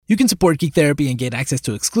You can support Geek Therapy and gain access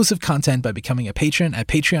to exclusive content by becoming a patron at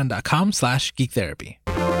patreon.com/geektherapy.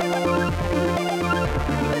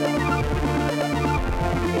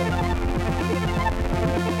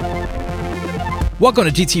 Welcome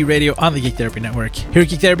to GT Radio on the Geek Therapy Network. Here at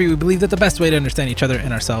Geek Therapy, we believe that the best way to understand each other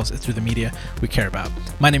and ourselves is through the media we care about.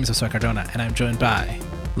 My name is Josue Cardona, and I'm joined by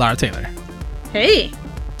Lara Taylor. Hey!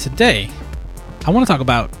 Today, I want to talk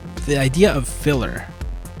about the idea of filler,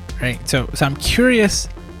 right? So I'm curious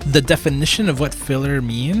the definition of what filler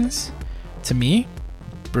means to me,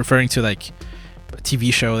 referring to like a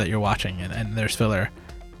TV show that you're watching and there's filler,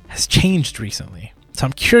 has changed recently. So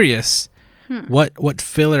I'm curious what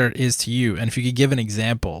filler is to you, and if you could give an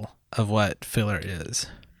example of what filler is.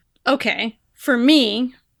 Okay. For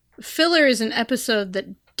me, filler is an episode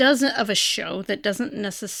of a show that doesn't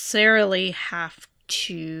necessarily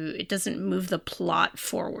it doesn't move the plot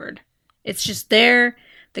forward. It's just there.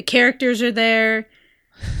 The characters are there.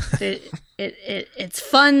 It's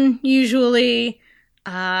fun usually.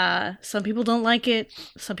 Some people don't like it.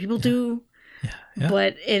 Some people do. Yeah.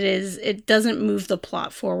 But it doesn't move the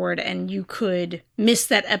plot forward, and you could miss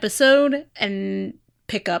that episode and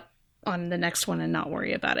pick up on the next one and not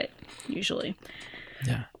worry about it, usually.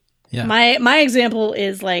 Yeah. Yeah. My example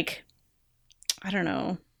is like, I don't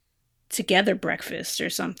know, Together Breakfast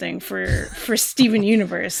or something for Steven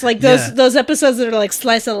Universe. Like those episodes that are like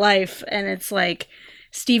slice of life, and it's like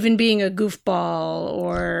Steven being a goofball,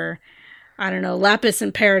 or I don't know, Lapis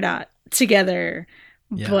and Peridot together,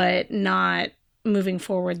 but not moving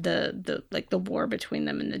forward the war between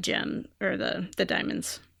them and the gem or the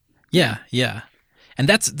diamonds. Yeah. And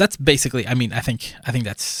that's basically, I mean, I think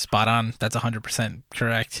that's spot on. That's 100%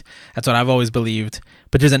 correct. That's what I've always believed.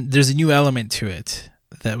 But there's a new element to it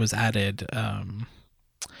that was added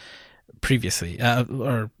previously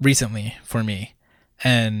or recently for me,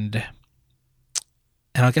 and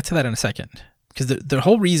I'll get to that in a second, because the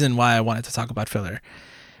whole reason why I wanted to talk about filler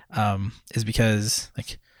is because,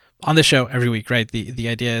 like, on the show every week, right, the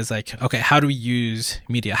idea is like, okay, how do we use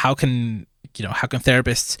media? How can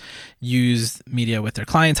therapists use media with their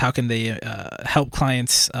clients? How can they help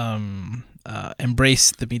clients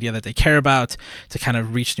embrace the media that they care about to kind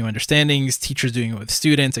of reach new understandings? Teachers doing it with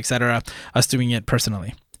students, etc. Us doing it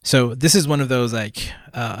personally. So this is one of those, like,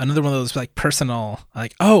 another one of those, like, personal,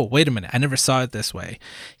 like, oh, wait a minute, I never saw it this way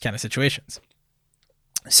kind of situations.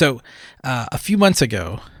 So a few months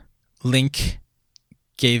ago, Link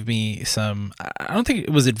gave me some, I don't think it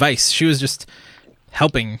was advice. She was just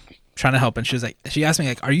trying to help. And she asked me,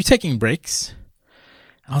 like, are you taking breaks?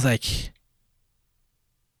 I was like,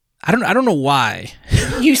 I don't know why.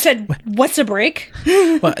 You said, what's a break?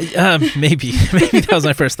 Well, maybe that was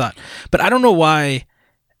my first thought, but I don't know why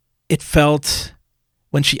it felt,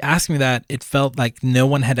 when she asked me that, it felt like no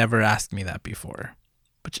one had ever asked me that before,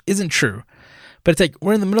 which isn't true. But it's like,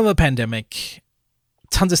 we're in the middle of a pandemic,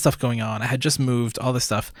 tons of stuff going on. I had just moved, all this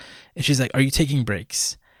stuff. And she's like, are you taking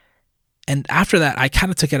breaks? And after that, I kind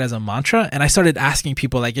of took it as a mantra, and I started asking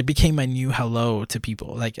people, like, it became my new hello to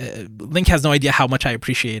people. Like, Link has no idea how much I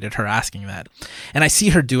appreciated her asking that. And I see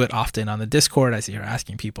her do it often on the Discord. I see her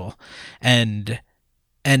asking people, and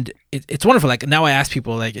it's wonderful. Like, now I ask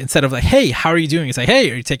people, like, instead of like, hey, how are you doing? It's like,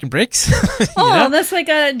 hey, are you taking breaks? That's like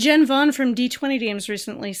Jen Vaughn from D20 Games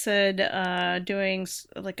recently said, doing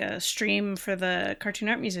like a stream for the Cartoon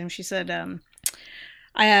Art Museum. She said,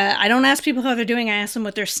 I don't ask people how they're doing. I ask them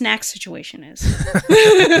what their snack situation is.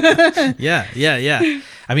 Yeah.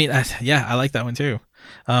 I mean, I like that one too.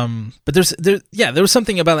 But there was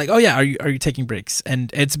something about, like, oh yeah, are you taking breaks?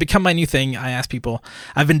 And it's become my new thing. I ask people.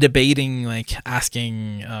 I've been debating, like,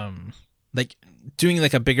 asking, like, doing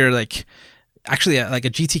like a bigger, like, actually like a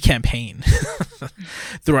GT campaign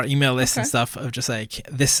through our email list and stuff, of just like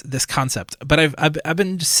this concept. But I've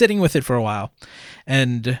been just sitting with it for a while,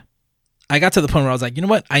 and I got to the point where I was like, you know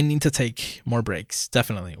what? I need to take more breaks.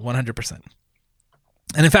 Definitely. 100%.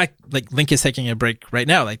 And in fact, like, Link is taking a break right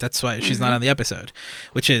now. Like, that's why she's not on the episode,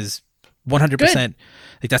 which is 100%. Good.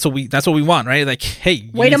 Like, that's what we want, right? Like, hey,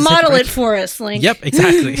 way to model it for us, Link. Yep,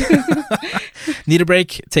 exactly. Need a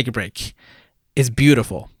break? Take a break. It's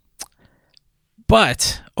beautiful.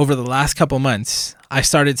 But over the last couple months, I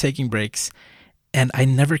started taking breaks, and I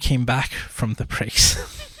never came back from the breaks.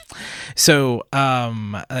 So,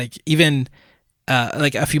 like, even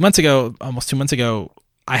like a few months ago, almost 2 months ago,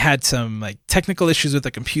 I had some, like, technical issues with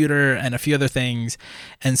the computer and a few other things.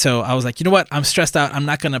 And so I was like, you know what? I'm stressed out. I'm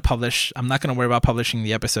not going to publish. I'm not going to worry about publishing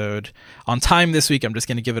the episode on time this week. I'm just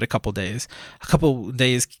going to give it a couple days. A couple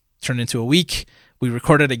days turned into a week. We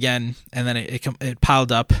recorded again, and then it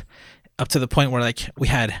piled up. up to the point where like we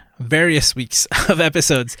had various weeks of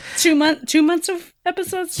episodes. 2 months of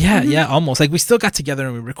episodes. Yeah, almost. Like we still got together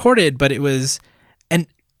and we recorded, but it was, and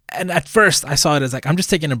at first I saw it as like, I'm just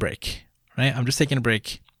taking a break, right? I'm just taking a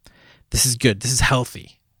break. This is good. This is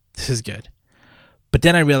healthy. This is good. But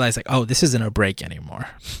then I realized like, oh, this isn't a break anymore.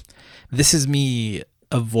 This is me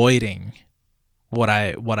avoiding what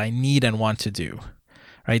I need and want to do.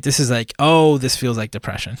 Right? This is like, oh, this feels like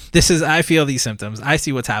depression. I feel these symptoms. I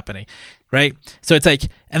see what's happening. Right? So it's like,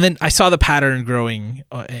 and then I saw the pattern growing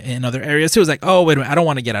in other areas too. It was like, oh, wait a minute, I don't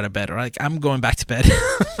want to get out of bed, or like, I'm going back to bed,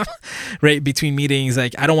 right? Between meetings,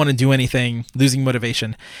 like, I don't want to do anything, losing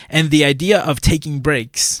motivation. And the idea of taking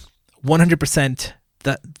breaks, 100%,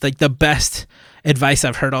 like the best advice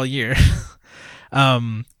I've heard all year,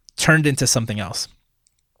 turned into something else.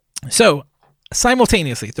 So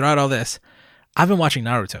simultaneously throughout all this, I've been watching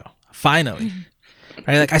Naruto, finally.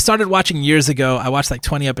 Right? Like I started watching years ago. I watched like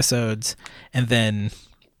 20 episodes and then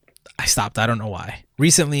I stopped. I don't know why.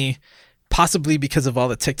 Recently, possibly because of all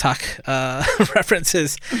the TikTok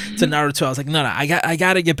references to Naruto, I was like, no, I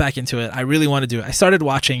got to get back into it. I really want to do it. I started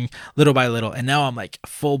watching little by little and now I'm like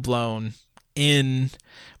full blown in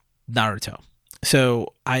Naruto.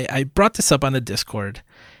 So I brought this up on the Discord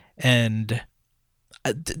and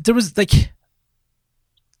there was like,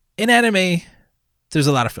 in anime, there's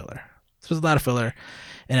a lot of filler. There's a lot of filler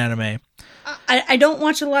in anime. I don't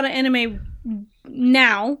watch a lot of anime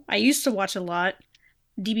now. I used to watch a lot.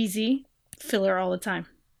 DBZ, filler all the time.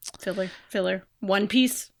 Filler. One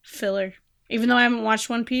Piece, filler. Even though I haven't watched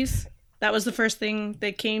One Piece, that was the first thing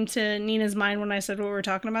that came to Nina's mind when I said what we were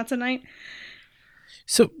talking about tonight.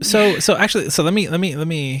 So actually, let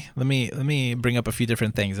me bring up a few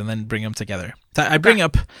different things and then bring them together. So I bring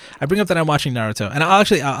up that I'm watching Naruto, and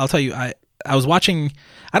I'll tell you, I was watching.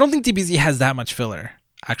 I don't think DBZ has that much filler,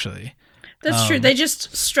 actually. That's true. They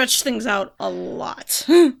just stretch things out a lot.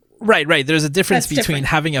 Right. There's a difference between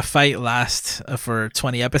having a fight last for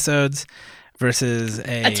 20 episodes versus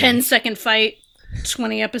a 10-second fight,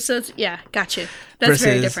 20 episodes. Yeah, gotcha. That's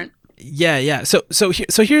very different. Yeah. So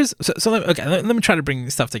let me try to bring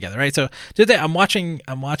stuff together, right? So today I'm watching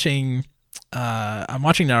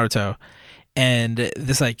Naruto, and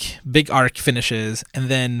this like big arc finishes, and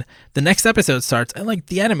then the next episode starts, and like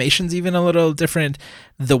the animation's even a little different.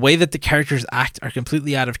 The way that the characters act are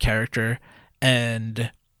completely out of character,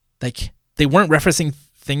 and like they weren't referencing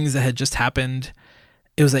things that had just happened.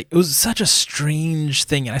 It was such a strange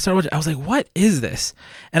thing, and I started watching, I was like, what is this?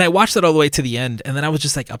 And I watched it all the way to the end, and then I was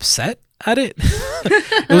just like upset at it.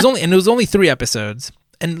 It was only 3 episodes.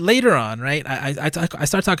 And later on, right, I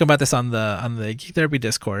start talking about this on the Geek Therapy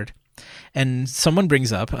Discord, and someone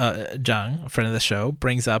brings up Jung, a friend of the show,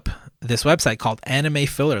 brings up this website called Anime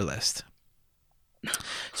Filler List.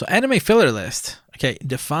 So Anime Filler List, okay,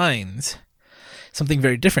 defines something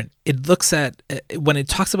very different. It looks at, when it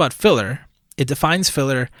talks about filler, it defines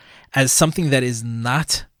filler as something that is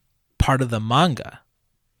not part of the manga,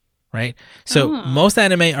 right? So most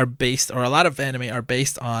anime are based, or a lot of anime are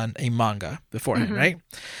based on a manga beforehand, right?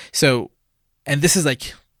 So, and this is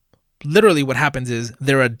like literally what happens is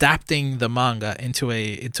they're adapting the manga into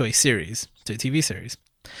a series, to a TV series.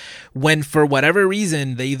 When for whatever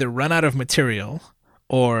reason they either run out of material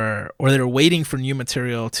or they're waiting for new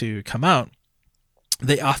material to come out,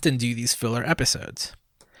 they often do these filler episodes.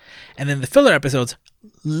 And then the filler episodes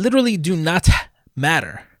literally do not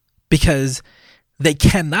matter because they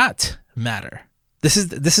cannot matter. This is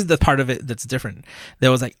the part of it that's different. That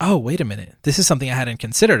was like, oh, wait a minute. This is something I hadn't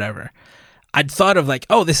considered ever. I'd thought of like,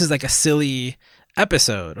 oh, this is like a silly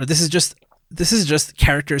episode, or this is just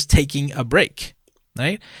characters taking a break,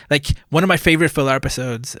 right? Like one of my favorite filler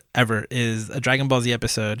episodes ever is a Dragon Ball Z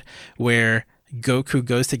episode where Goku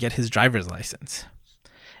goes to get his driver's license.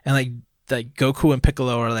 And like Goku and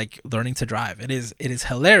Piccolo are like learning to drive. It is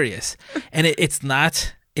hilarious, and it's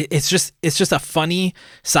just a funny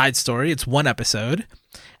side story. It's one episode,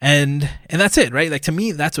 and that's it, right? Like to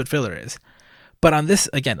me, that's what filler is. But on this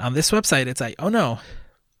website, it's like, oh no,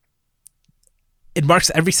 it marks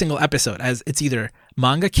every single episode as it's either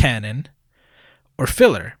manga canon or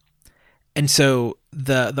filler, and so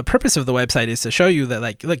the purpose of the website is to show you that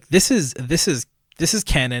like, look, this is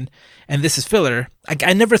canon and this is filler.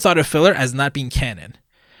 I never thought of filler as not being canon,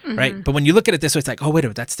 right? But when you look at it this way, it's like, oh, wait a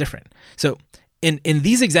minute, that's different. So in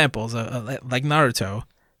these examples, like Naruto,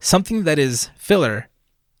 something that is filler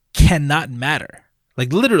cannot matter.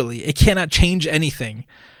 Like literally, it cannot change anything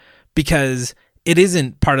because it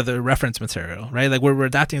isn't part of the reference material, right? Like we're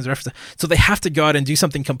adapting as a reference. So they have to go out and do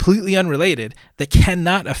something completely unrelated that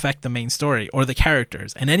cannot affect the main story or the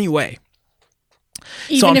characters in any way.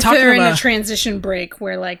 Even if they're in a transition break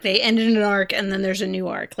where like they ended an arc and then there's a new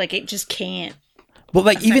arc, like it just can't. Well,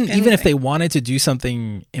 like even if they wanted to do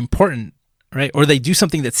something important, right? Or they do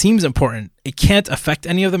something that seems important, it can't affect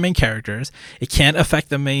any of the main characters. It can't affect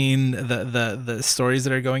the stories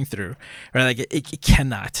that are going through, right? Like it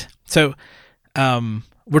cannot. So,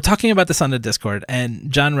 we're talking about this on the Discord, and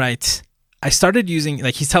John writes, I started using,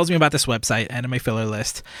 like, he tells me about this website, Anime Filler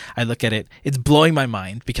List. I look at it. It's blowing my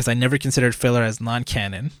mind because I never considered filler as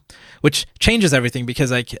non-canon, which changes everything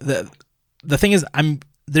because, like, the thing is,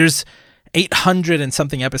 there's 800 and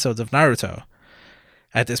something episodes of Naruto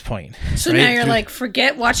at this point. So right? Now you're like,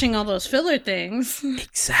 forget watching all those filler things.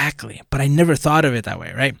 Exactly. But I never thought of it that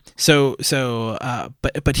way, right?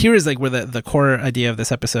 But here is like where the core idea of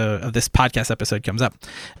this episode, of this podcast episode comes up.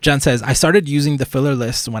 John says, I started using the filler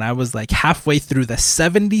list when I was like halfway through the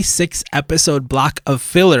 76 episode block of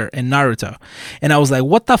filler in Naruto. And I was like,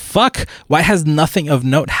 what the fuck? Why has nothing of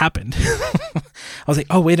note happened? I was like,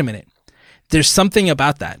 oh, wait a minute. There's something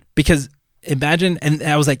about that because imagine, and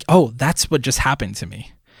I was like, oh, that's what just happened to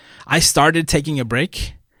me. I started taking a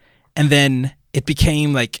break and then it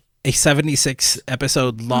became like a 76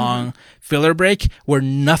 episode long filler break where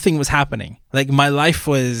nothing was happening. Like my life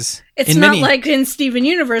was it's not like in Steven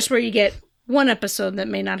Universe where you get one episode that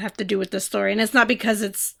may not have to do with the story, and it's not because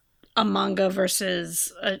it's a manga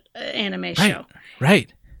versus an anime show.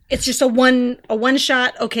 Right. It's just a one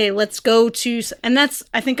shot. Okay, let's go to, and that's,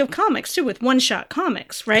 I think of comics too, with one shot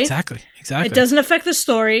comics, right? Exactly. It doesn't affect the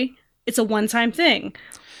story. It's a one time thing.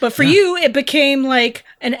 But for you, it became like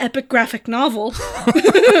an epic graphic novel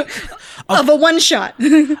of a one shot.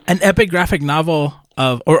 An epic graphic novel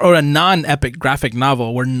or a non-epic graphic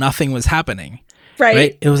novel where nothing was happening.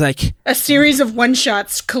 Right? It was like a series of one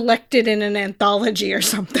shots collected in an anthology or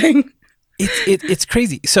something. It's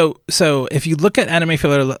crazy. So if you look at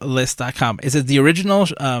animefillerlist.com, is it the original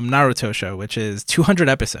Naruto show, which is 200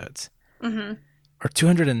 episodes or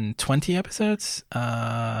 220 episodes?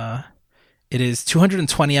 It is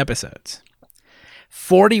 220 episodes.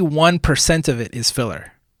 41% of it is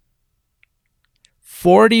filler.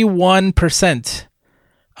 41%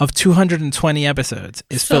 of 220 episodes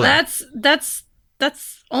is filler. So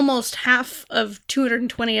that's almost half of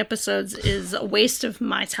 220 episodes is a waste of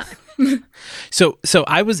my time. So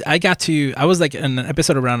I was like in an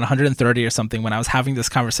episode around 130 or something when I was having this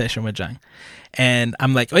conversation with Jung, and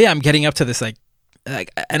I'm like, oh yeah, I'm getting up to this like,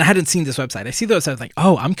 and I hadn't seen this website. I see the website, like,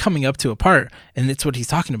 oh, I'm coming up to a part, and it's what he's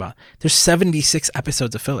talking about. There's 76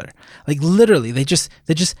 episodes of filler. Like literally, they just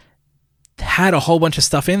had a whole bunch of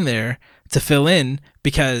stuff in there to fill in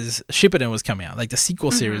because Shippuden was coming out, like the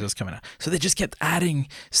sequel series was coming out. So they just kept adding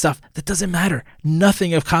stuff that doesn't matter.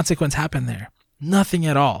 Nothing of consequence happened there. Nothing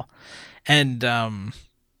at all. And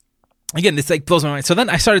again, it's like blows my mind. So then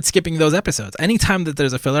I started skipping those episodes. Anytime that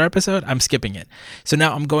there's a filler episode, I'm skipping it. So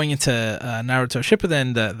now I'm going into Naruto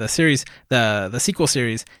Shippuden, the series, the sequel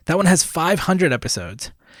series. That one has 500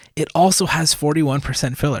 episodes. It also has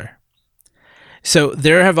 41% filler. So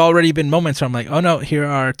there have already been moments where I'm like, oh no, here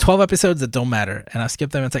are 12 episodes that don't matter. And I skip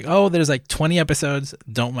them. It's like, oh, there's like 20 episodes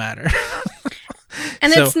don't matter.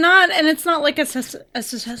 And it's not like it's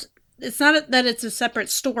not that it's a separate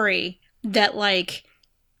story that like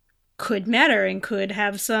could matter and could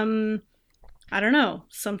have some, I don't know,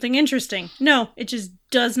 something interesting. No, it just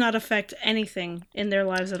does not affect anything in their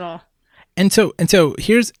lives at all. And so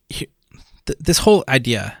here's this whole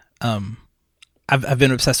idea. I've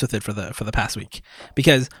been obsessed with it for the past week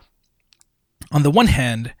because on the one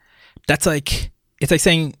hand, that's like, it's like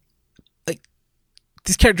saying like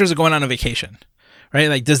these characters are going on a vacation, right?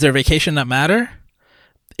 Like, does their vacation not matter?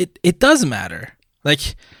 It does matter.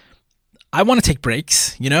 Like, I want to take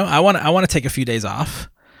breaks, you know, I want to take a few days off.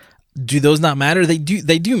 Do those not matter? They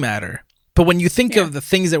do matter. But when you think of the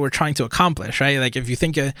things that we're trying to accomplish, right? Like if you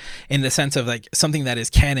think in the sense of like something that is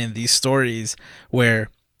canon, these stories where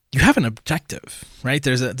you have an objective, right?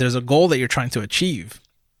 There's a goal that you're trying to achieve,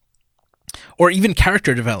 or even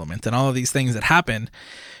character development and all of these things that happen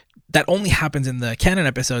that only happens in the canon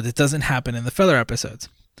episodes. It doesn't happen in the filler episodes.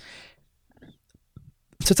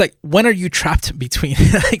 So it's like, when are you trapped between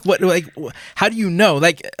how do you know?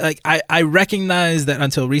 Like I recognize that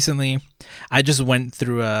until recently, I just went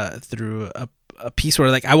through a piece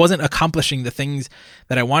where like I wasn't accomplishing the things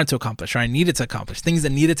that I wanted to accomplish or I needed to accomplish. Things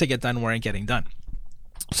that needed to get done weren't getting done.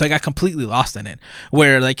 So I got completely lost in it,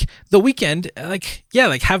 where like the weekend, like, yeah,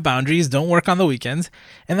 like have boundaries, don't work on the weekends.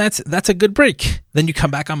 And that's a good break. Then you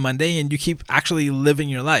come back on Monday and you keep actually living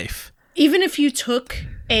your life. Even if you took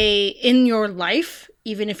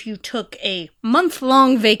even if you took a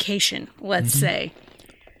month-long vacation, let's say,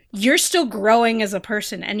 you're still growing as a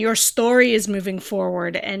person and your story is moving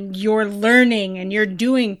forward and you're learning and you're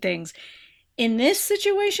doing things. In this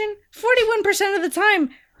situation, 41% of the time,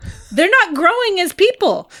 they're not growing as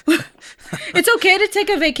people. It's okay to take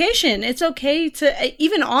a vacation. It's okay to,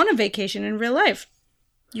 even on a vacation in real life,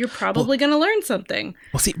 you're probably going to learn something.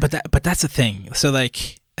 Well, see, but that's the thing. So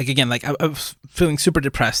like again, like I was feeling super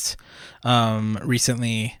depressed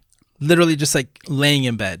recently, literally just like laying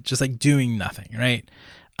in bed, just like doing nothing, right?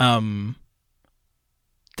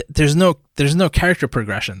 There's no character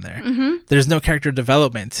progression there. Mm-hmm. There's no character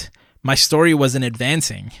development. My story wasn't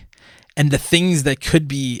advancing, and the things that could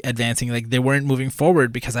be advancing, like they weren't moving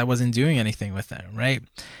forward because I wasn't doing anything with them, right?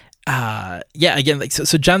 Yeah, again, like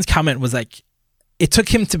so John's comment was like, it took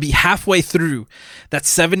him to be halfway through that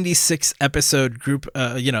 76 episode group,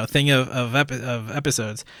 thing of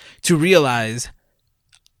episodes to realize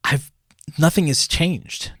nothing has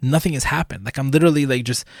changed. Nothing has happened. Like I'm literally like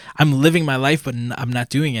I'm living my life, but I'm not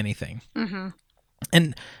doing anything. Mm-hmm.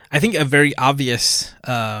 And I think a very obvious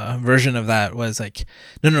version of that was like,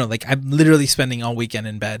 no, like I'm literally spending all weekend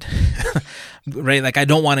in bed, right? Like I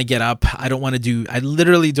don't want to get up. I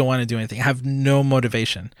literally don't want to do anything. I have no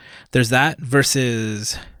motivation. There's that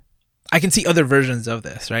versus I can see other versions of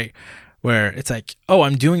this, right? Where it's like, oh,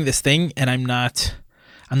 I'm doing this thing and I'm not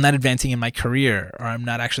advancing in my career, or I'm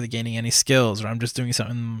not actually gaining any skills, or I'm just doing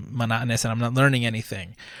something monotonous and I'm not learning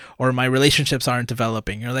anything, or my relationships aren't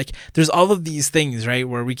developing, or like there's all of these things, right,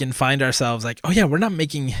 where we can find ourselves like, oh yeah, we're not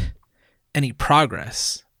making any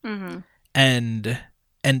progress. Mm-hmm. And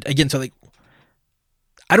again, so like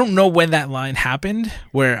I don't know when that line happened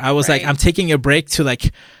where I was like, I'm taking a break to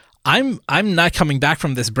like, I'm not coming back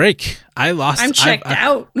from this break. I'm checked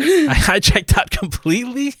out. I checked out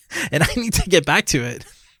completely and I need to get back to it.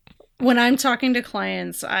 When I'm talking to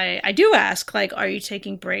clients, I do ask, like, are you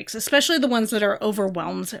taking breaks? Especially the ones that are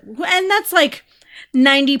overwhelmed. And that's like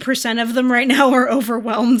 90% of them right now are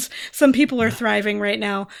overwhelmed. Some people are thriving right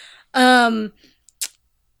now. But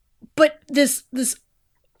this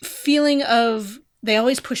feeling of, they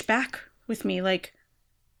always push back with me. Like,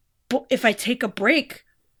 if I take a break,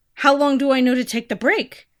 how long do I know to take the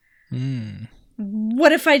break?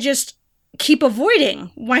 What if I just keep avoiding?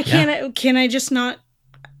 Why can I just not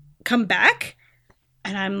come back?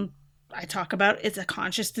 And I talk about, it's a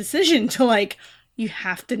conscious decision to like, you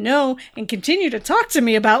have to know and continue to talk to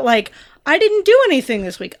me about like, I didn't do anything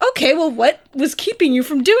this week. Okay, well, what was keeping you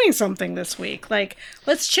from doing something this week? Like,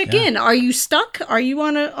 let's check in. Are you stuck? Are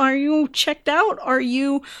you checked out? Are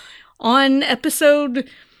you on episode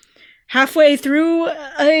halfway through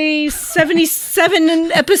a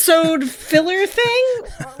 77 episode filler thing?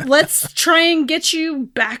 Let's try and get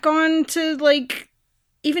you back on to like,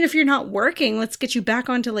 even if you're not working, let's get you back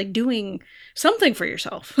onto like doing something for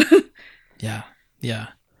yourself. Yeah.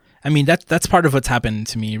 I mean, that's part of what's happened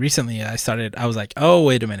to me recently. I was like, oh,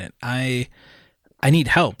 wait a minute. I need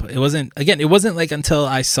help. It wasn't like until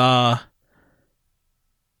I saw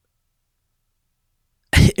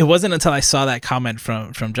that comment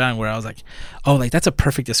from John where I was like, oh, like that's a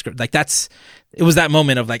perfect description. Like it was that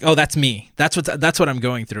moment of like, oh, that's me. That's what I'm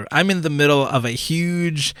going through. I'm in the middle of a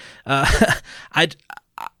huge,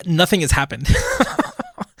 nothing has happened.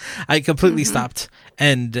 I completely stopped.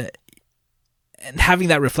 And having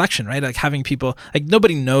that reflection, right? Like having people, like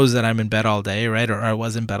nobody knows that I'm in bed all day, right? Or I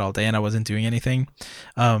was in bed all day and I wasn't doing anything.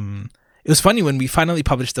 It was funny when we finally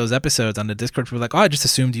published those episodes on the Discord, we were like, oh, I just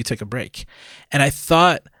assumed you took a break. And I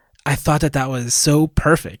thought that was so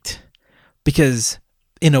perfect because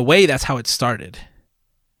in a way that's how it started.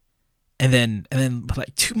 And then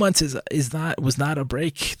like 2 months was not a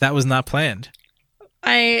break. That was not planned.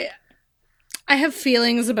 I have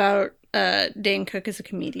feelings about Dane Cook as a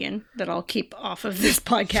comedian that I'll keep off of this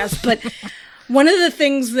podcast, but one of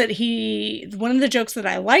the jokes that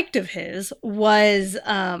I liked of his was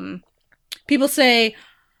people say,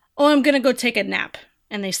 oh, I'm gonna go take a nap,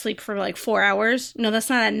 and they sleep for like 4 hours. No, that's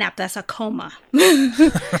not a nap, that's a coma.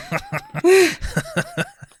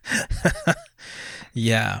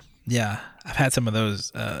 Yeah, I've had some of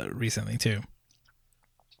those recently too.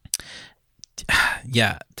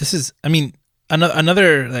 Yeah, this is, I mean,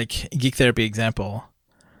 another like geek therapy example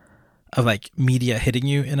of like media hitting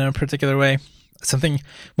you in a particular way. Something,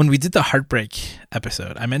 when we did the Heartbreak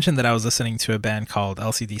episode, I mentioned that I was listening to a band called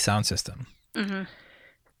LCD Sound System. Mm-hmm.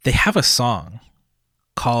 They have a song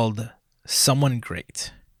called Someone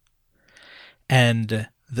Great. And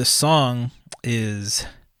the song is,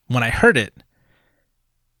 when I heard it,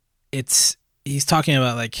 he's talking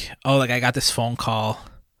about like, oh, like I got this phone call.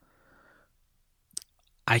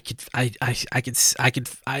 To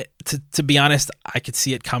be honest, I could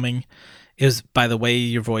see it coming. it was by the way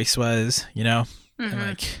your voice was, you know, and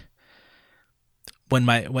like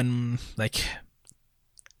when like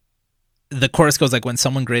the chorus goes like, when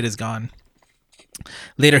someone great is gone.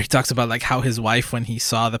 Later he talks about like how his wife, when he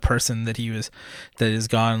saw the person that is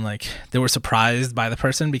gone, like they were surprised by the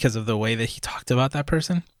person because of the way that he talked about that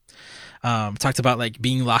person. Talked about like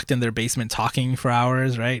being locked in their basement talking for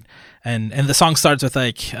hours, right? And the song starts with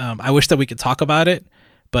like, I wish that we could talk about it,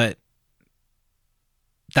 but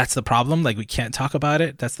that's the problem. Like we can't talk about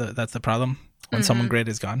it. That's the problem when someone great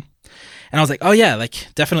is gone. And I was like, oh yeah, like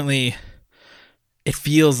definitely it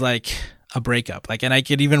feels like a breakup. Like, and I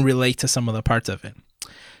could even relate to some of the parts of it.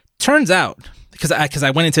 Turns out, because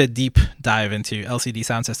I went into a deep dive into LCD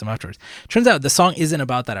Soundsystem afterwards. Turns out the song isn't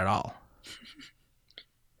about that at all.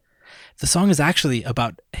 The song is actually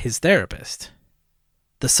about his therapist.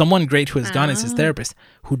 The someone great who has gone is his therapist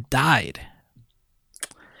who died.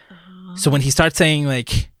 So when he starts saying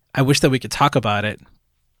like, I wish that we could talk about it,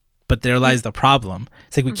 but there lies the problem.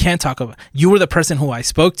 It's like, we can't talk about, you were the person who I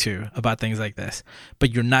spoke to about things like this,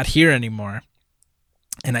 but you're not here anymore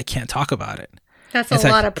and I can't talk about it. That's a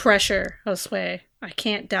lot of pressure, Josue. I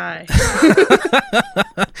can't die.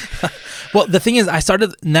 Well, the thing is,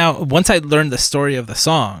 once I learned the story of the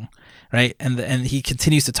song, right? And he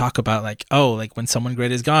continues to talk about like, oh, like when someone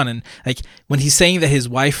great is gone. And like when he's saying that his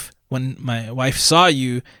wife, when my wife saw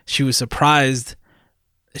you, she was surprised.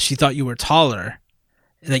 She thought you were taller.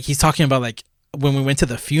 Like he's talking about like when we went to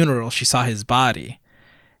the funeral, she saw his body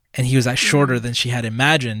and he was like shorter than she had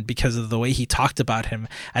imagined because of the way he talked about him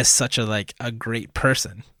as such a great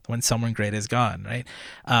person when someone great is gone. Right.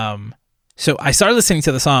 So I started listening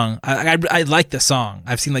to the song. I like the song.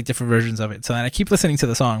 I've seen like different versions of it. So then I keep listening to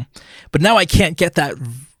the song, but now I can't get that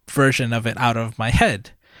version of it out of my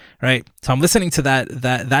head. Right. So I'm listening to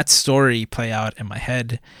that story play out in my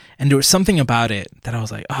head. And there was something about it that I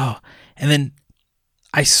was like, oh, and then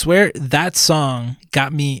I swear that song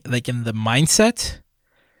got me like in the mindset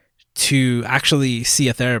to actually see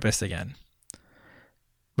a therapist again.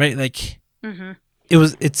 Right. Like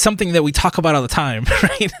it's something that we talk about all the time.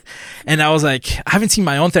 Right. And I was like, I haven't seen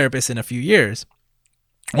my own therapist in a few years,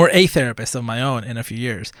 or a therapist of my own in a few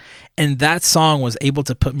years. And that song was able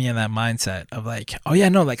to put me in that mindset of like, oh yeah,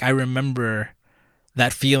 no, like I remember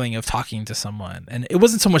that feeling of talking to someone. And it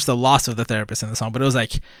wasn't so much the loss of the therapist in the song, but it was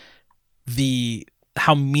like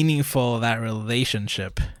how meaningful that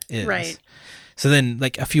relationship is. Right. So then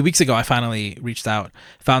like a few weeks ago, I finally reached out,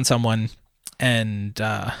 found someone, and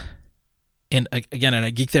in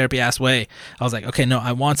a geek therapy-ass way, I was like, okay, no,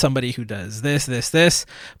 I want somebody who does this.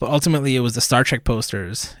 But ultimately it was the Star Trek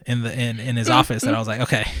posters in his office that I was like,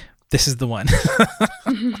 okay, this is the one.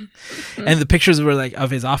 And the pictures were like of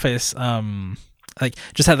his office, like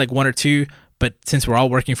just had like one or two, but since we're all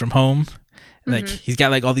working from home, like he's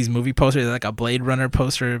got like all these movie posters, like a Blade Runner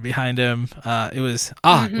poster behind him. It was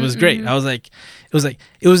great. I was like,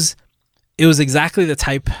 it was exactly the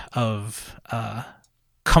type of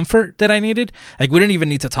comfort that I needed. Like we didn't even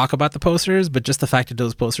need to talk about the posters, but just the fact that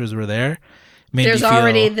those posters were there made me feel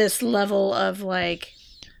already this level of like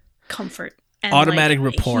comfort. And automatic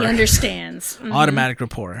rapport. He understands. Automatic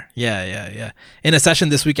rapport. Yeah. In a session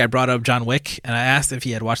this week, I brought up John Wick, and I asked if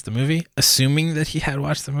he had watched the movie, assuming that he had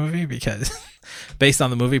watched the movie, because based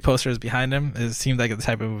on the movie posters behind him, it seemed like the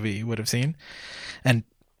type of movie he would have seen. And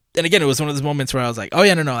again, it was one of those moments where I was like, oh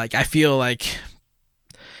yeah, no, like I feel like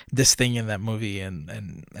this thing in that movie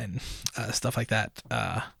and stuff like that.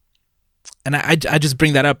 And I just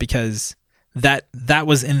bring that up because that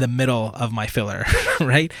was in the middle of my filler,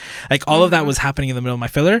 right? Like all of that was happening in the middle of my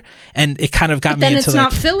filler, and it kind of got me into then it's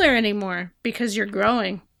not filler anymore because you're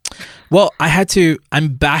growing. Well, I'm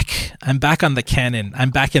back on the canon. I'm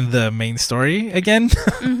back in the main story again.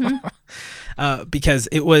 Because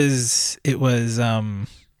it was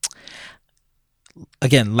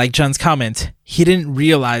again, like John's comment, he didn't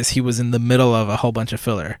realize he was in the middle of a whole bunch of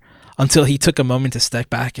filler until he took a moment to step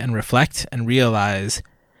back and reflect and realize,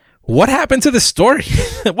 what happened to the story?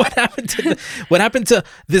 What happened to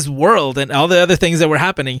this world and all the other things that were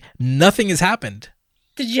happening? Nothing has happened.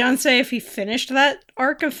 Did John say if he finished that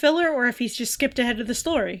arc of filler or if he's just skipped ahead of the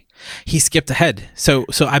story? He skipped aheid. So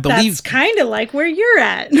I believe that's kind of like where you're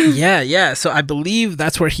at. Yeah. So I believe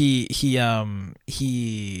that's where he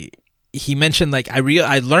mentioned like I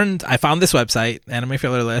found this website, Anime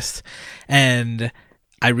Filler List, and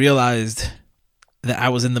I realized that I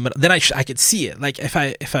was in the middle. Then I could see it. Like if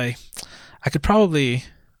I could probably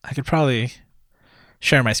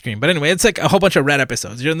share my screen. But anyway, it's like a whole bunch of red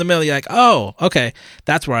episodes. You're in the middle. You're like, oh, okay,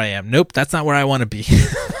 that's where I am. Nope, that's not where I want to be.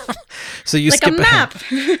 So you like skip a map.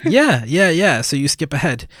 Yeah. So you skip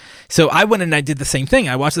ahead. So I went and I did the same thing.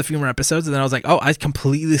 I watched a few more episodes and then I was like, oh, I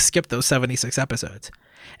completely skipped those 76 episodes.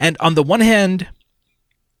 And on the one hand,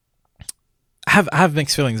 I have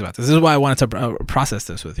mixed feelings about this. This is why I wanted to process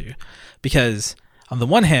this with you, because on the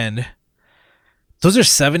one hand, those are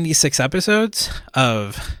 76 episodes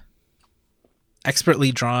of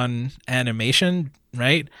expertly drawn animation,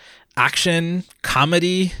 right? Action,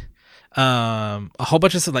 comedy, a whole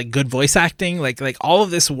bunch of like good voice acting, like all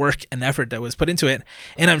of this work and effort that was put into it.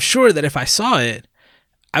 And I'm sure that if I saw it,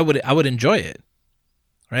 I would enjoy it,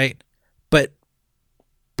 right?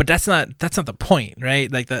 But that's not the point,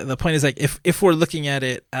 right? Like the point is like if we're looking at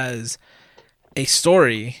it as a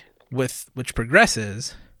story which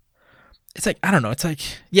progresses, it's like, I don't know, it's like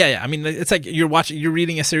I mean, it's like you're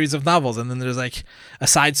reading a series of novels and then there's like a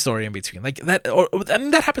side story in between, like that. Or I mean,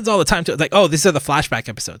 that happens all the time too. It's like, oh, these are the flashback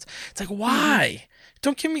episodes. It's like, why?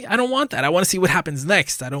 Don't give me, I don't want that. I want to see what happens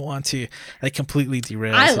next. I don't want to like completely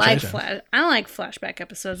derail the situation. I like flashback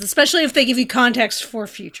episodes, especially if they give you context for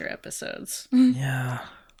future episodes. Yeah.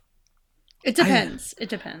 It depends.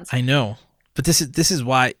 I know. But this is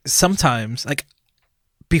why sometimes, like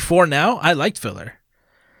before now, I liked filler.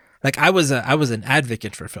 Like I was an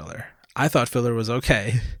advocate for filler. I thought filler was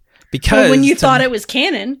okay because when you thought it was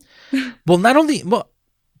canon. Well,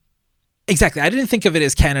 exactly. I didn't think of it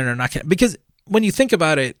as canon or not canon, because when you think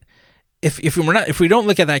about it, if we don't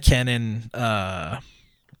look at that canon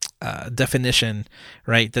definition,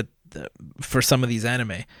 right? That for some of these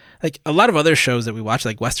anime, like a lot of other shows that we watch,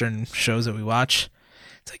 like Western shows that we watch,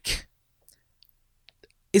 it's like,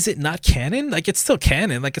 is it not canon? Like it's still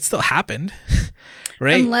canon. Like it still happened,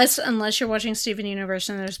 right? Unless you're watching Steven Universe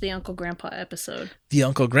and there's the Uncle Grandpa episode. The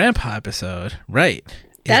Uncle Grandpa episode, right?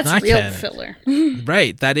 That's not real canon. Filler.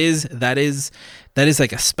 Right. That is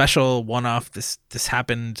like a special one-off. This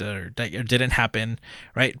happened or didn't happen,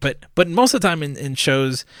 right? But most of the time in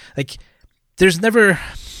shows, like there's never.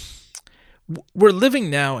 We're living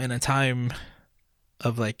now in a time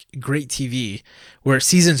of like great TV where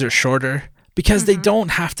seasons are shorter because they don't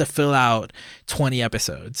have to fill out 20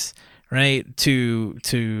 episodes, right? To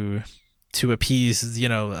appease,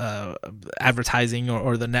 advertising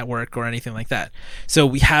or the network or anything like that. So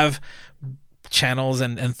we have channels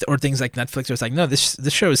or things like Netflix where it's like, no, this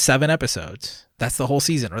show is 7 episodes. That's the whole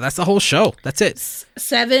season, or that's the whole show. That's it.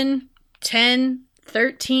 7, 10,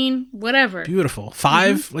 13, whatever. Beautiful.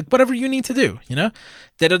 5, like whatever you need to do,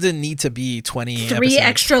 That doesn't need to be 20 3 episodes.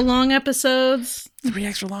 extra long episodes. 3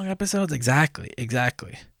 extra long episodes. Exactly.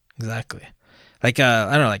 Like,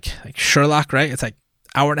 I don't know, like Sherlock, right? It's like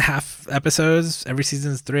hour and a half episodes. Every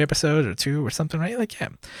season is 3 episodes or 2 or something, right? Like, yeah,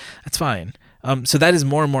 that's fine. So that is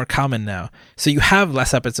more and more common now. So you have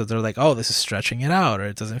less episodes that are like, oh, this is stretching it out, or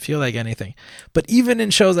it doesn't feel like anything. But even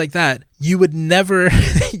in shows like that, you would never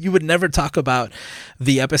talk about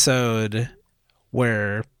the episode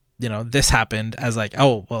where, this happened as like,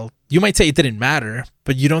 oh, well, you might say it didn't matter,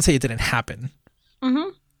 but you don't say it didn't happen.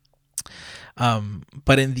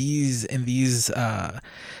 But in these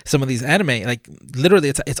some of these anime, like literally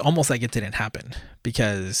it's almost like it didn't happen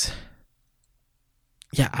because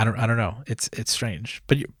I don't know. It's strange.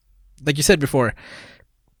 But like you said before,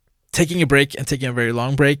 taking a break and taking a very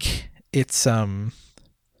long break, it's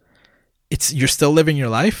you're still living your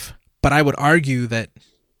life, but I would argue that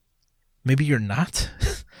maybe you're not,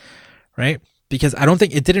 right? Because I don't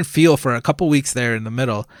think it didn't feel for a couple weeks there in the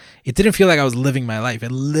middle. It didn't feel like I was living my life.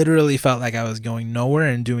 It literally felt like I was going nowhere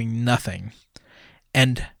and doing nothing.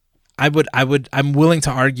 And I'm willing to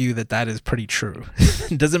argue that is pretty true.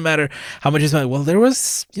 It doesn't matter how much it's like, well, there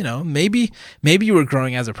was, maybe you were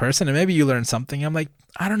growing as a person and maybe you learned something. I'm like,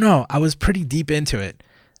 I don't know. I was pretty deep into it.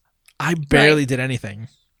 I barely did anything.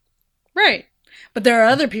 Right. But there are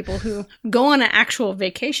other people who go on an actual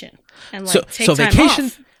vacation and take time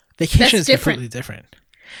off. Vacation is completely different.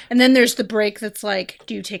 And then there's the break that's like,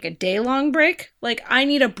 do you take a day-long break? Like, I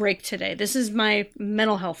need a break today. This is my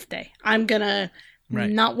mental health day. I'm going to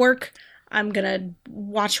not work. I'm going to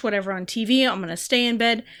watch whatever on TV. I'm going to stay in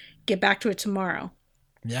bed, get back to it tomorrow.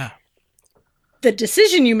 Yeah. The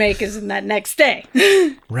decision you make is in that next day.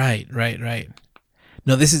 Right.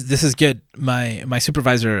 No, this is good. My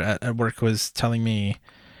supervisor at work was telling me,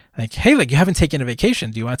 like, hey, like, you haven't taken a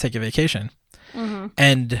vacation. Do you want to take a vacation? Mm-hmm.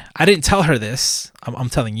 And I didn't tell her this. I'm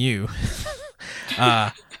telling you.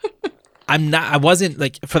 I wasn't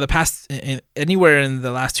like, for the past, anywhere in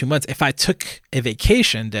the last 2 months, if I took a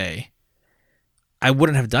vacation day, I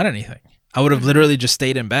wouldn't have done anything. I would have literally just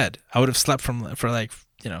stayed in bed. I would have slept I would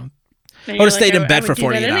have stayed in bed for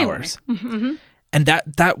 48 hours. Mm-hmm. And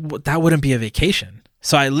that wouldn't be a vacation.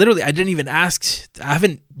 So I didn't even ask. I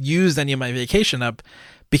haven't used any of my vacation up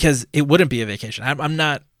because it wouldn't be a vacation. I'm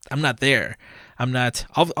not there. I'm not.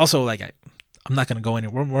 Also, like, I'm not gonna go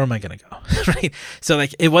anywhere. Where am I gonna go? Right. So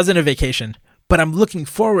like, it wasn't a vacation, but I'm looking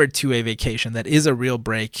forward to a vacation that is a real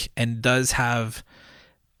break and does have,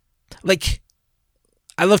 like,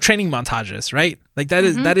 I love training montages, right? Like that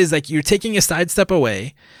is like, you're taking a sidestep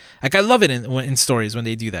away. Like, I love it in stories when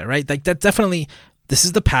they do that, right? Like, that definitely, this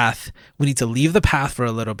is the path. We need to leave the path for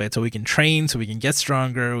a little bit so we can train, so we can get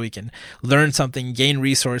stronger, we can learn something, gain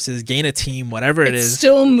resources, gain a team, whatever it is. It's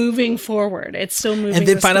still moving forward. It's still moving. And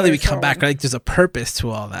then finally we come back, right? There's a purpose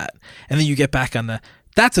to all that. And then you get back on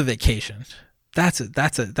that's a vacation. That's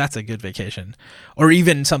a good vacation. Or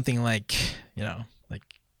even something like, like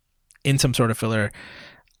in some sort of filler.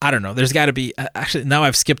 I don't know. There's got to be, actually, now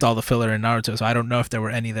I've skipped all the filler in Naruto, so I don't know if there were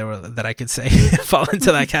any that I could say fall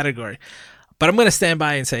into that category. But I'm going to stand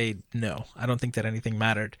by and say no. I don't think that anything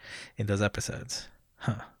mattered in those episodes.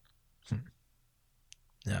 Huh.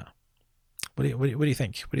 Yeah. What do you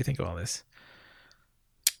think? What do you think of all this?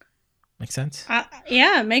 Make sense?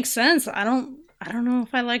 Yeah, it makes sense. I don't know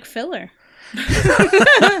if I like filler.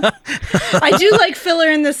 I do like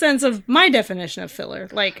filler in the sense of my definition of filler,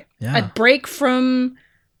 like a break from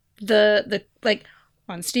the like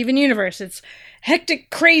on Steven Universe. It's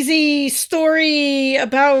hectic, crazy story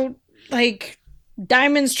about like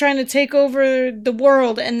diamonds trying to take over the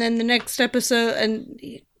world, and then the next episode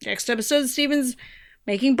Steven's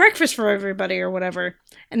making breakfast for everybody or whatever,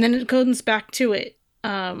 and then it goes back to it.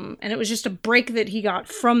 And it was just a break that he got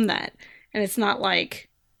from that, and it's not like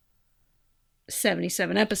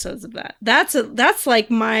 77 episodes of that. That's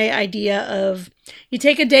like my idea of, you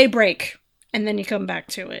take a day break and then you come back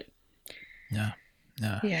to it. Yeah.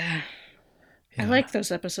 I like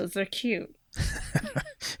those episodes. They're cute.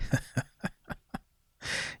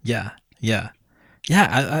 Yeah.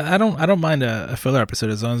 I don't mind a filler episode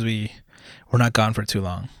as long as we're not gone for too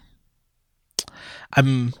long.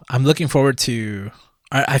 I'm looking forward to.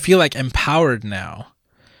 I feel like empowered now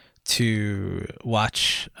to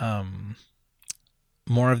watch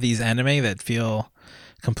more of these anime that feel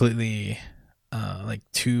completely like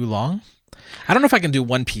too long. I don't know if I can do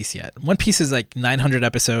One Piece yet. One Piece is like 900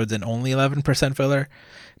 episodes and only 11% filler.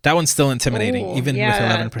 That one's still intimidating, even with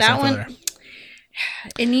 11% filler.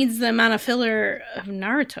 It needs the amount of filler of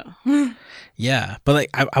Naruto. Yeah, but like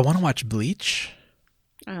I want to watch Bleach.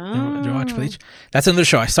 Oh. Do you watch Bleach? That's another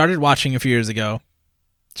show I started watching a few years ago.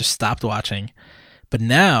 Just stopped watching. But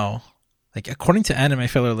now, like, according to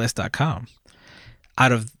animefillerlist.com,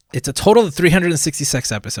 it's a total of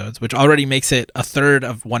 366 episodes, which already makes it a third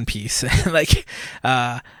of One Piece, like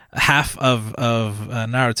half of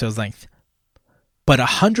Naruto's length. But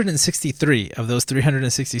 163 of those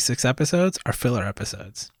 366 episodes are filler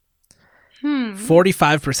episodes.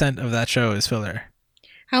 45% of that show is filler.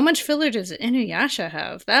 How much filler does Inuyasha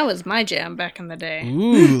have? That was my jam back in the day.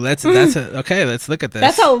 Ooh, okay. Let's look at this.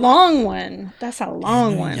 That's a long one.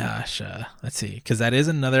 Inuyasha. Let's see, because that is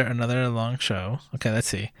another long show. Okay, let's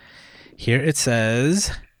see. Here it says,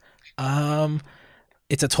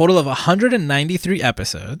 it's a total of 193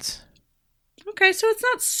 episodes. Okay, so it's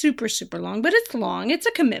not super, super long, but it's long. It's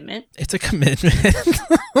a commitment.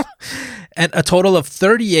 And a total of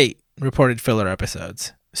 38 reported filler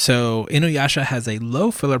episodes. So Inuyasha has a low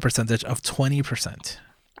filler percentage of 20%.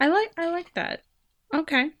 I like that.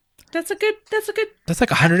 Okay. That's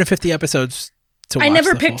like 150 episodes to watch. I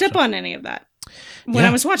never picked up on any of that when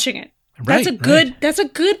I was watching it. That's a good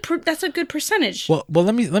percentage. Well,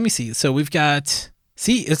 let me see. So we've got,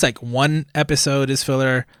 it's like one episode is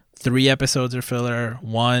filler, 3 episodes are filler,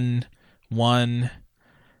 1,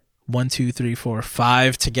 2, 3, 4,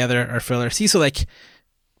 5 together are filler. So like,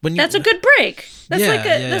 that's a good break.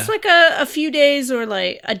 That's like a few days, or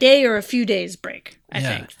like a day or a few days break, I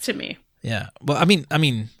think, to me. Yeah. Well, I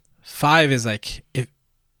mean 5 is like, it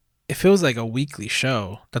feels like a weekly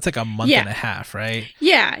show. That's like a month and a half, right?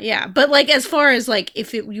 Yeah. But like, as far as like,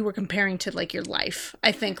 if you were comparing to like your life,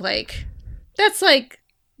 I think like, that's like,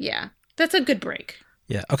 that's a good break.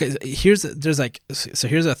 Yeah. Okay. Here's a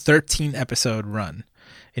 13 episode run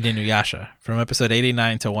in Inuyasha from episode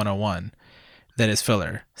 89 to 101. That is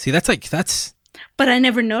filler. See, that's. But I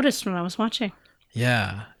never noticed when I was watching.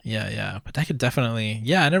 Yeah. But that could definitely.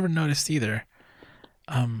 Yeah, I never noticed either.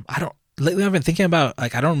 Lately I've been thinking about,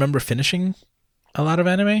 like, I don't remember finishing a lot of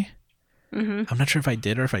anime. Mm-hmm. I'm not sure if I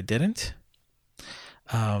did or if I didn't.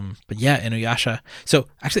 But yeah, Inuyasha. So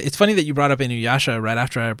actually, it's funny that you brought up Inuyasha right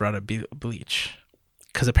after I brought up Bleach,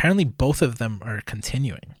 because apparently both of them are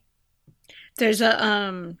continuing. There's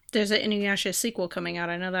a Inuyasha sequel coming out.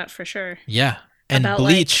 I know that for sure. Yeah, And about,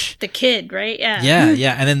 Bleach, like, the kid, right? Yeah.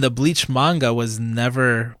 yeah, and then the Bleach manga was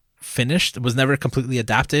never finished, was never completely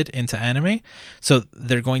adapted into anime. So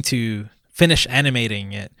they're going to finish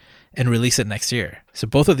animating it and release it next year. So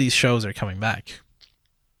both of these shows are coming back.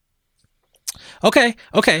 Okay.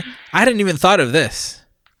 I hadn't even thought of this.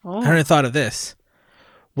 Oh. I hadn't thought of this.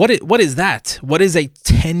 What is that? What is a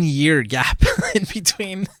 10-year gap in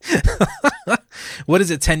between? What is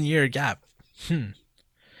a 10-year gap?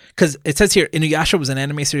 Because it says here, Inuyasha was an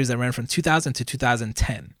anime series that ran from 2000 to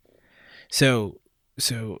 2010. So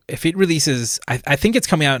if it releases, I think it's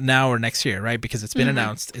coming out now or next year, right? Because it's been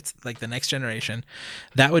announced. It's like the next generation.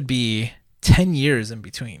 That would be 10 years in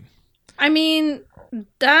between. I mean,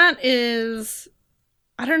 that is,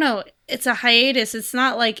 I don't know. It's a hiatus. It's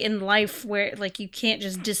not like in life where, like, you can't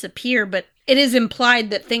just disappear, but it is implied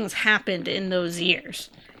that things happened in those years.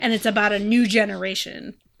 And it's about a new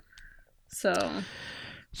generation. So.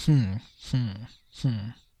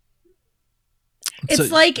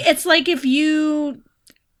 It's like if you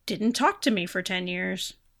didn't talk to me for 10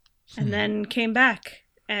 years and then came back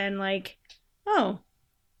and, like, oh,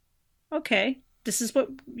 okay, this is what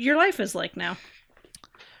your life is like now.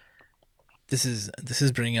 This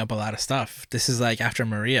is bringing up a lot of stuff. This is like after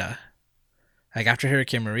Maria. Like after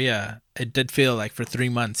Hurricane Maria, it did feel like for 3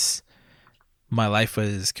 months my life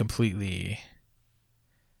was completely,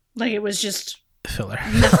 like, it was just filler.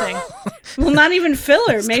 Nothing. Well, not even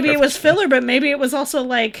filler. Maybe it was filler, but maybe it was also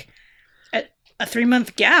like a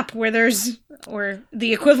 3-month gap or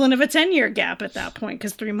the equivalent of a 10-year gap at that point.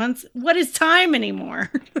 Because 3 months, what is time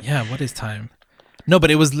anymore? Yeah, what is time? No,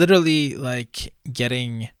 but it was literally like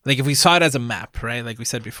getting, like, if we saw it as a map, right? Like we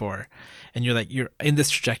said before, and you're in this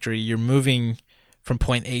trajectory, you're moving from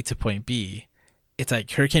point A to point B. It's like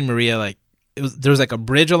Hurricane Maria, like, there was like a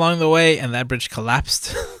bridge along the way, and that bridge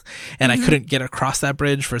collapsed, and I couldn't get across that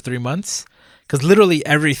bridge for 3 months because literally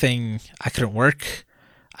everything, I couldn't work,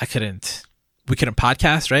 we couldn't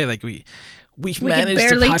podcast, right? Like we managed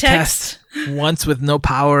to podcast once with no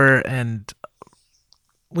power, and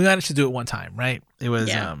we managed to do it one time, right? It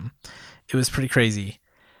was pretty crazy,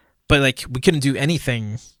 but like we couldn't do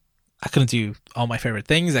anything. I couldn't do all my favorite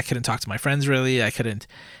things. I couldn't talk to my friends really. I couldn't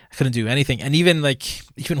do anything. And even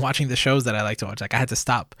watching the shows that I like to watch, like I had to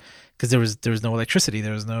stop because there was no electricity.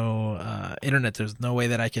 There was no internet. There's no way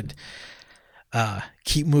that I could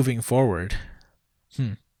keep moving forward.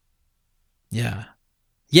 Yeah.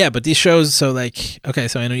 But these shows, so like, okay,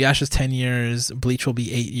 so Inuyasha's 10 years, Bleach will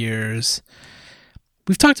be 8 years.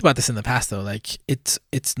 We've talked about this in the past though. Like it's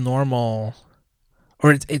normal,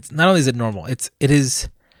 or it's not only is it normal, it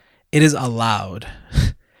is allowed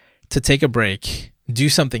to take a break, do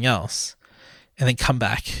something else, and then come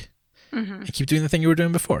back and keep doing the thing you were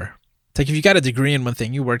doing before. It's like if you got a degree in one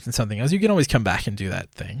thing, you worked in something else, you can always come back and do that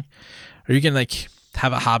thing. Or you can like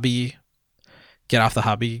have a hobby, get off the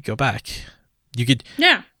hobby, go back. You could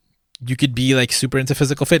be like super into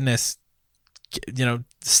physical fitness,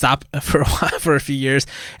 stop for a while, for a few years,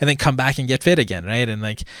 and then come back and get fit again, right? And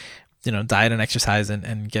like, diet and exercise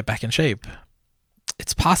and get back in shape.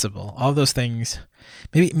 It's possible. All those things.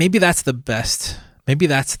 Maybe that's the best. Maybe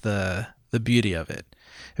that's the beauty of it.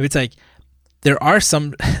 If it's like there are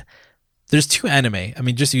some. There's 2 anime. I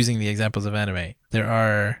mean, just using the examples of anime, there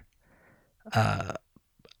are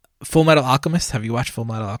Full Metal Alchemist. Have you watched Full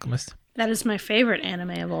Metal Alchemist? That is my favorite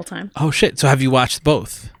anime of all time. Oh shit! So have you watched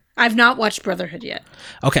both? I've not watched Brotherhood yet.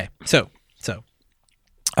 Okay, so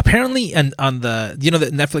apparently, and on the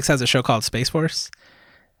that Netflix has a show called Space Force.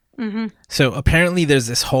 So apparently there's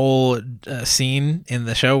this whole scene in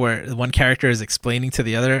the show where one character is explaining to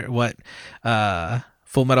the other what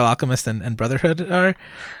Full Metal Alchemist and Brotherhood are,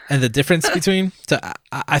 and the difference between. So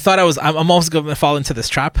I thought I'm almost going to fall into this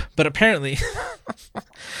trap, but apparently,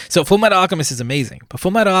 so Full Metal Alchemist is amazing, but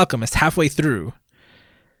Full Metal Alchemist halfway through,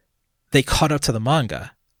 they caught up to the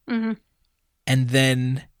manga, and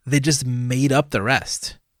then they just made up the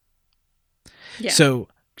rest. Yeah. So.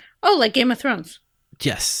 Oh, like Game of Thrones.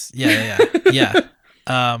 Yes. Yeah.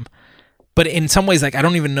 But in some ways, like, I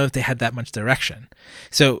don't even know if they had that much direction.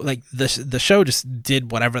 So like the show just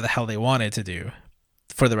did whatever the hell they wanted to do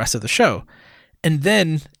for the rest of the show. And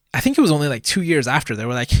then I think it was only like 2 years after they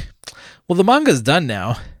were like, well, the manga's done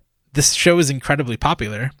now. This show is incredibly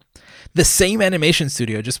popular. The same animation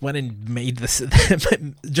studio just went and made this,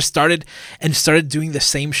 just started doing the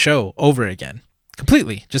same show over again.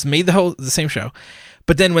 Completely. Just made the same show.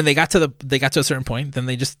 But then when they got to a certain point, then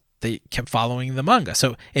they kept following the manga.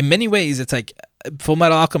 So in many ways, it's like Full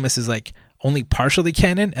Metal Alchemist is like only partially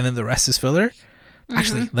canon, and then the rest is filler.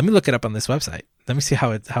 Actually, let me look it up on this website. Let me see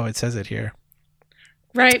how it says it here.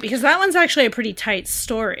 Right, because that one's actually a pretty tight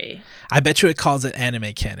story. I bet you it calls it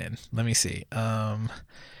anime canon. Let me see.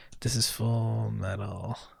 This is Full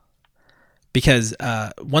Metal. Because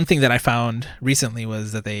one thing that I found recently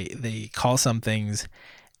was that they call some things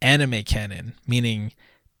anime canon, meaning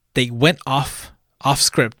they went off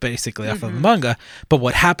script, basically off of the manga, but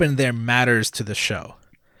what happened there matters to the show.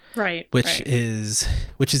 Right. Which is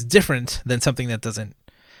different than something that doesn't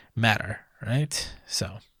matter, right?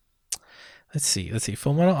 So let's see.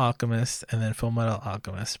 Full Metal Alchemist and then Full Metal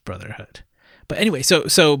Alchemist Brotherhood. But anyway,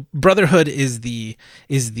 so Brotherhood is the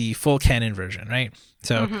full canon version, right?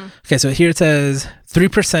 So okay, so here it says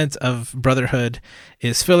 3% of Brotherhood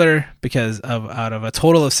is filler because out of a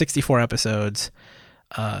total of 64 episodes,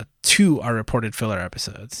 2 are reported filler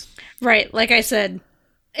episodes. Right, like I said,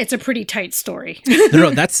 it's a pretty tight story.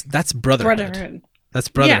 No, that's Brotherhood. That's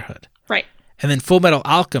Brotherhood. Yeah, right. And then Full Metal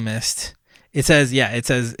Alchemist, it says it's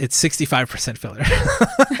 65% filler.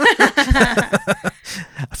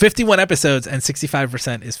 51 episodes and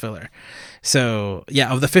 65% is filler. So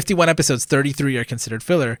yeah, of the 51 episodes, 33 are considered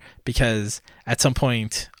filler because at some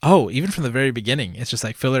point, even from the very beginning, it's just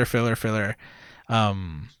like filler.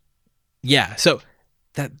 Yeah. So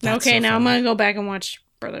that's okay. So now funny. I'm gonna go back and watch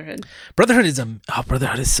Brotherhood. Brotherhood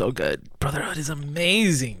is so good. Brotherhood is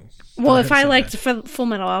amazing. Well, if I liked Full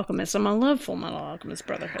Metal Alchemist, I'm gonna love Full Metal Alchemist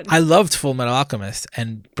Brotherhood. I loved Full Metal Alchemist,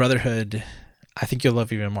 and Brotherhood, I think you'll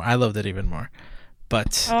love even more. I loved it even more.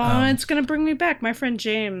 But it's gonna bring me back. My friend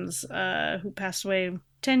James, who passed away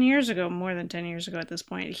 10 years ago, more than 10 years ago at this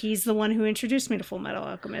point, he's the one who introduced me to Full Metal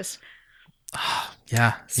Alchemist.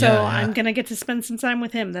 Yeah. So I'm gonna get to spend some time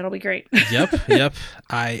with him. That'll be great. Yep.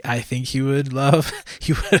 I think he would love.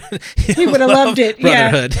 He would have loved it.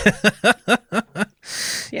 Brotherhood.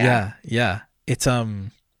 Yeah. Yeah. It's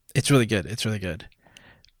really good. It's really good.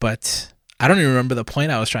 But I don't even remember the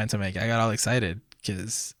point I was trying to make. I got all excited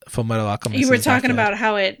because Full Metal Alchemist. You were talking about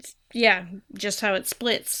how just how it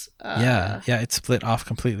splits. It's split off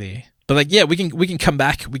completely. But like, yeah, we can come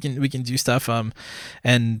back. We can do stuff.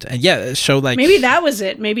 And yeah, show like maybe that was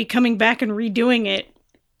it. Maybe coming back and redoing it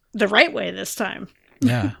the right way this time.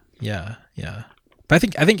 Yeah. But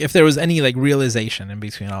I think if there was any like realization in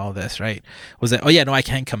between all of this, right, was that I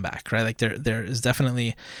can come back, right? Like there is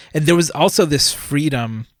definitely, and there was also this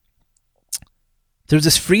freedom. There's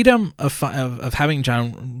this freedom of having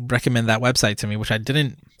John recommend that website to me, which I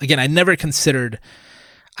didn't. Again, I never considered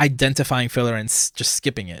identifying filler and just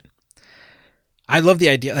skipping it. I love the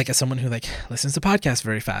idea, like as someone who like listens to podcasts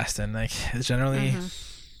very fast and like is generally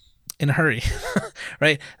in a hurry,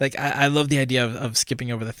 right? Like I love the idea of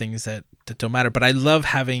skipping over the things that don't matter, but I love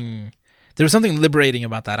having, there was something liberating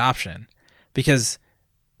about that option because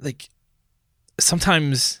like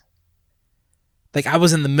sometimes like I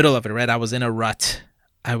was in the middle of it, right? I was in a rut.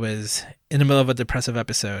 I was in the middle of a depressive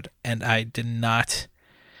episode and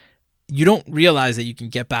you don't realize that you can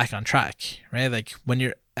get back on track, right? Like when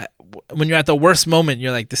you're at the worst moment,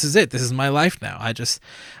 you're like, this is it. This is my life now. I just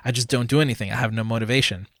don't do anything. I have no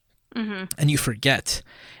motivation. And you forget.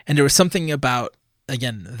 And there was something about,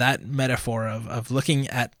 again, that metaphor of looking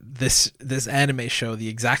at this anime show the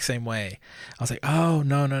exact same way. I was like, oh,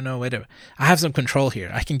 no, wait a minute. I have some control here.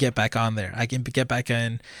 I can get back on there. I can get back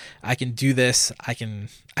in. I can do this. I can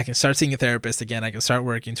start seeing a therapist again. I can start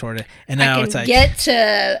working toward it. And now it's like, get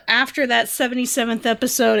to after that 77th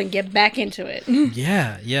episode and get back into it.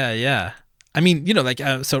 Yeah. I mean, like,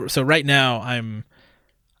 so right now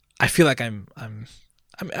I feel like I'm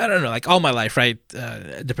I don't know, like all my life, right?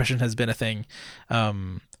 Depression has been a thing.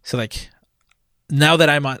 So like now that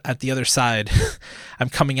I'm at the other side, I'm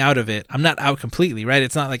coming out of it. I'm not out completely, right?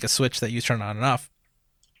 It's not like a switch that you turn on and off.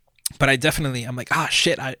 But I'm like,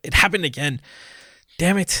 shit, it happened again.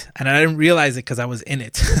 Damn it. And I didn't realize it because I was in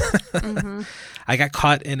it. I got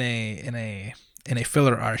caught in a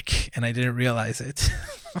filler arc and I didn't realize it.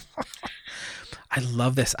 I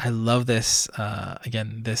love this.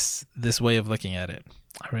 Again, this way of looking at it.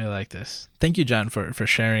 I really like this. Thank you, John, for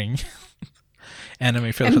sharing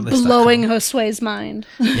anime filler and list. Blowing Josue's mind.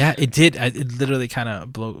 Yeah, it did. It literally kind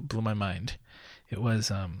of blew my mind. It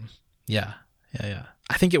was yeah.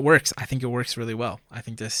 I think it works. I think it works really well. I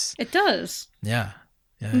think this. It does. Yeah.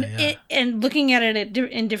 And looking at it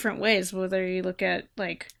in different ways, whether you look at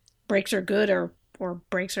like breaks are good or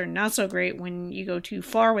breaks are not so great when you go too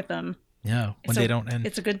far with them. Yeah, when they don't end.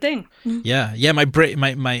 It's a good thing. Yeah. My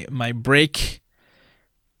break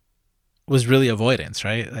was really avoidance,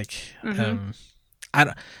 right? Like,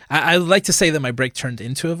 I like to say that my break turned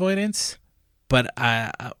into avoidance, but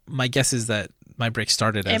my guess is that my break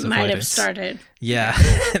started as avoidance. It might have started. Yeah,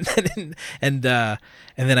 and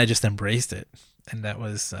then I just embraced it, and that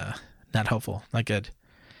was not helpful, not good.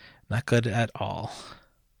 Not good at all.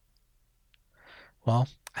 Well,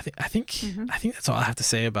 I think that's all I have to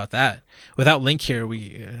say about that. Without Link here,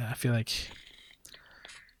 I feel like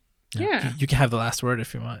you can have the last word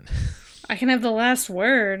if you want. I can have the last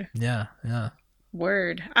word. Yeah.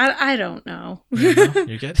 Word. I don't know. You're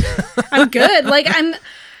good. I'm good. Like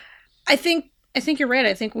I think you're right.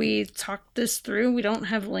 I think we talked this through. We don't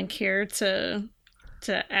have Link here to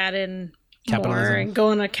add in more and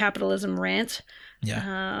go on a capitalism rant.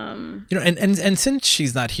 Yeah. And since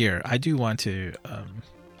she's not here, I do want to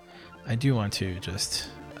just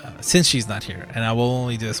since she's not here, and I will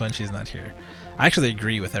only do this when she's not here. I actually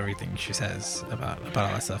agree with everything she says about all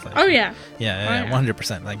that stuff. Like,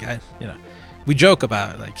 100%. Like we joke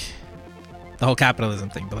about like the whole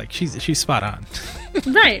capitalism thing, but like she's spot on.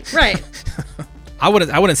 Right. I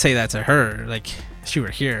wouldn't say that to her like if she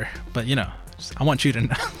were here, but I want you to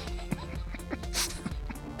know.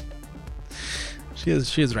 She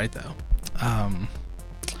is right though.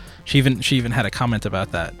 She even had a comment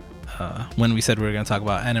about that when we said we were going to talk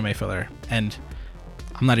about anime filler, and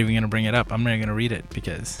I'm not even going to bring it up. I'm not even going to read it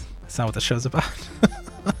because that's not what the show's about.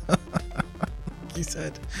 He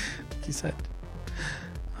said.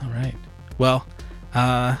 All right. Well,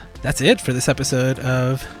 that's it for this episode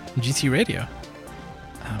of GT Radio.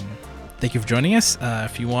 Thank you for joining us.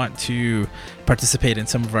 If you want to participate in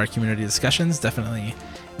some of our community discussions, definitely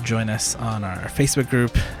join us on our Facebook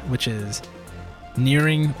group, which is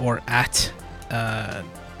nearing or at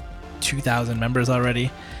 2,000 members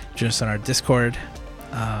already. Just on our Discord,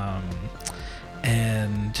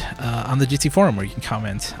 and on the GT forum, where you can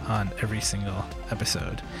comment on every single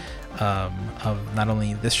episode of not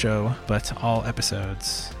only this show but all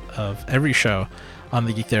episodes of every show on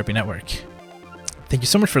the Geek Therapy Network. Thank you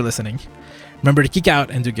so much for listening. Remember to geek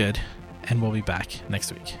out and do good, and we'll be back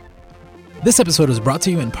next week. This episode was brought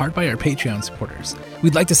to you in part by our Patreon supporters.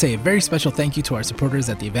 We'd like to say a very special thank you to our supporters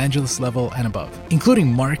at the Evangelist level and above,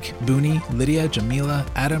 including Mark, Booney, Lydia, Jamila,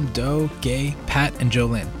 Adam, Doe, Gay, Pat, and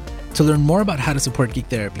Jolynn. To learn more about how to support Geek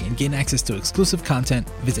Therapy and gain access to exclusive content,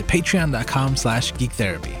 visit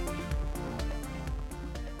patreon.com/geektherapy.